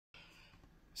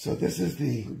So this is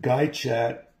the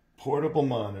GICHAT portable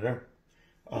monitor.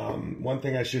 One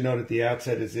thing I should note at the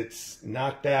outset is it's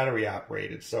not battery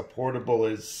operated, so portable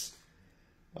is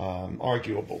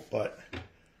arguable, but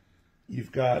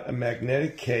you've got a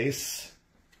magnetic case,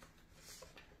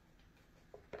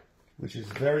 which is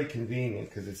very convenient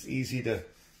because it's easy to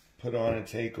put on and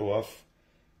take off.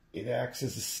 It acts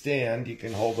as a stand. You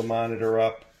can hold the monitor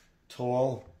up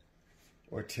tall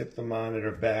or tip the monitor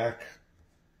back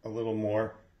a little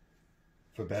more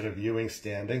for better viewing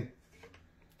standing.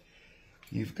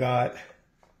 You've got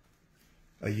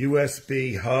a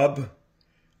USB hub,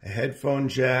 a headphone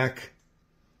jack,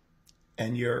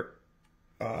 and your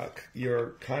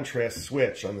contrast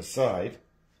switch on the side.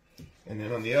 And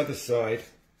then on the other side,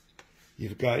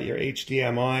 you've got your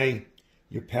HDMI,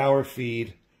 your power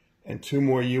feed, and two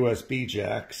more USB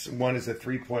jacks. One is a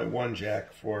 3.1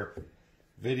 jack for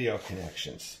video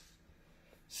connections.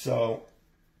 So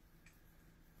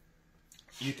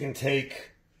you can take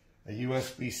a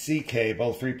USB-C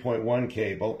cable, 3.1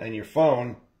 cable, and your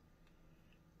phone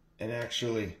and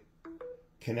actually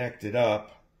connect it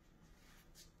up.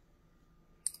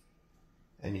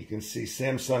 And you can see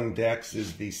Samsung DeX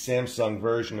is the Samsung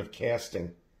version of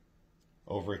casting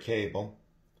over a cable.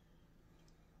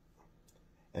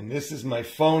 And this is my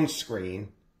phone screen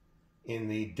in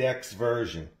the DeX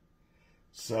version.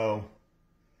 So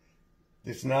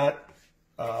it's not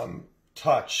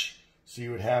touch. So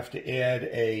you would have to add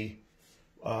a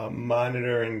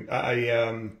monitor and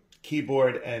a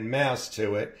keyboard and mouse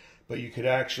to it, but you could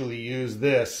actually use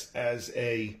this as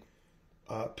a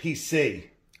PC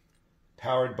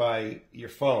powered by your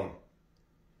phone.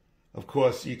 Of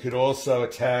course, you could also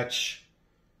attach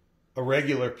a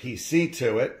regular PC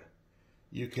to it.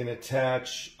 You can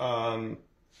attach a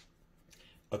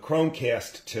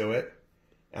Chromecast to it,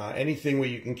 anything where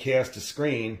you can cast a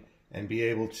screen and be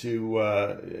able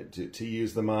to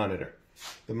use the monitor.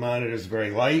 The monitor is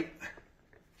very light,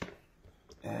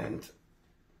 and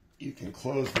you can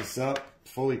close this up,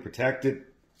 fully protected,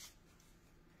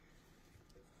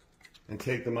 and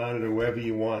take the monitor wherever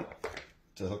you want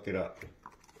to hook it up.